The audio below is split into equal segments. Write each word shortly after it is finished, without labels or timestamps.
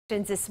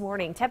This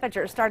morning,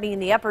 temperatures starting in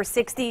the upper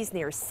 60s,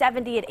 near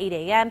 70 at 8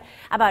 a.m.,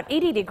 about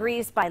 80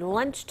 degrees by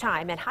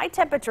lunchtime, and high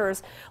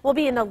temperatures will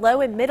be in the low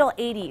and middle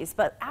 80s.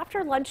 But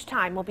after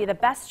lunchtime will be the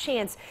best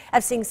chance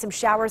of seeing some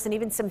showers and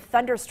even some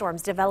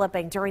thunderstorms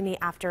developing during the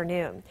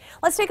afternoon.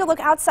 Let's take a look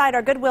outside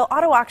our Goodwill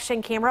Auto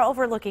Auction camera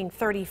overlooking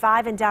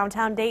 35 in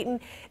downtown Dayton.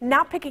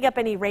 Not picking up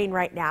any rain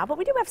right now, but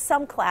we do have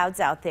some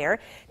clouds out there.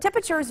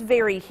 Temperatures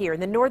vary here.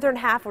 In the northern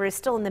half, we're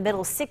still in the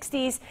middle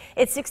 60s.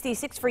 It's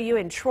 66 for you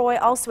in Troy,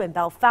 also in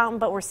Bellefontaine.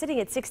 But we're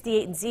sitting at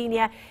 68 in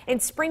Xenia. In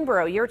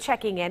Springboro, you're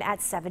checking in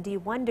at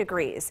 71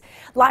 degrees.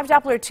 Live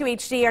Doppler 2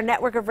 HD, our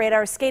network of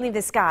radars scanning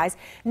the skies.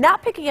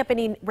 Not picking up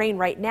any rain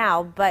right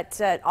now,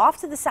 but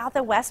off to the south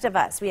and west of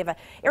us, we have an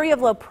area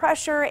of low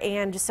pressure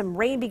and some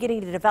rain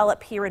beginning to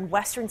develop here in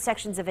western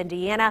sections of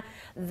Indiana.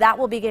 That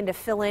will begin to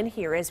fill in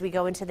here as we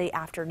go into the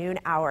afternoon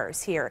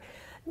hours here.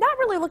 Not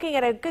really looking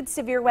at a good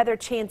severe weather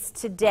chance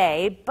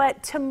today,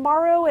 but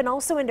tomorrow and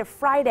also into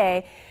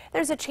Friday,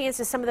 there's a chance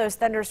that some of those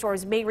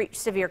thunderstorms may reach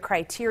severe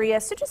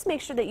criteria. So just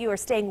make sure that you are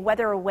staying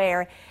weather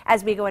aware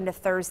as we go into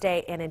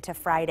Thursday and into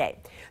Friday.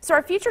 So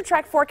our future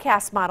track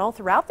forecast model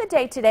throughout the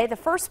day today, the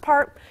first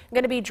part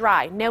going to be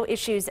dry, no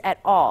issues at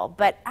all.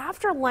 But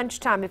after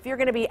lunchtime, if you're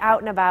going to be out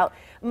and about,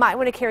 might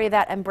want to carry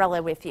that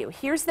umbrella with you.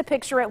 Here's the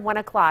picture at 1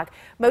 o'clock.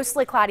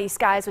 Mostly cloudy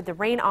skies with the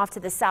rain off to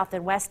the south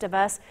and west of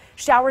us.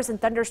 Showers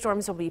and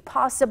thunderstorms will be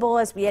possible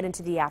as we head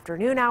into the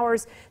afternoon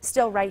hours,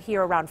 still right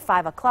here around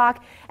 5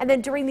 o'clock. And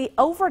then during the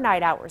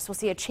overnight hours, we'll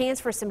see a chance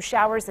for some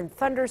showers and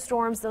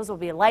thunderstorms. Those will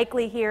be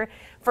likely here.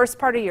 First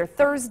part of your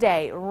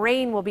Thursday,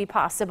 rain will be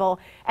possible,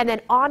 and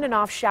then on and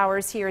off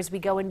showers here as we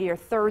go into your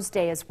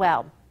Thursday as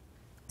well.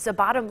 So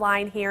bottom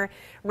line here,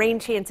 rain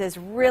chances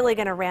really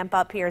going to ramp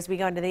up here as we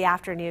go into the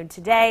afternoon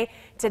today,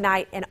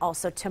 tonight, and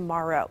also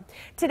tomorrow.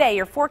 Today,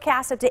 your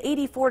forecast up to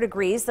 84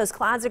 degrees. Those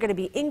clouds are going to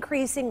be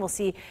increasing. We'll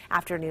see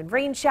afternoon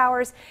rain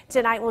showers.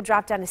 Tonight, we'll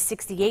drop down to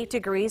 68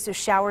 degrees with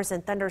showers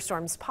and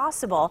thunderstorms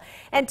possible.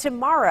 And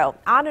tomorrow,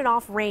 on and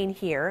off rain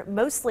here,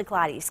 mostly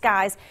cloudy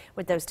skies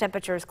with those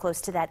temperatures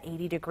close to that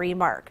 80-degree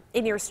mark.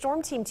 In your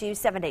Storm Team 2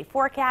 7-day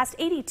forecast,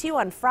 82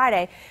 on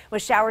Friday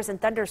with showers and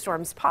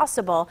thunderstorms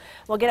possible.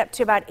 We'll get up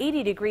to about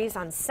 80 degrees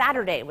on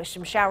Saturday with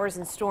some showers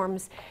and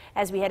storms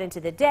as we head into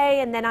the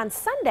day. And then on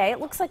Sunday, it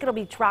looks like it'll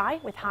be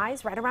dry with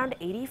highs right around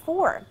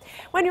 84.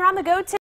 When you're on the go today,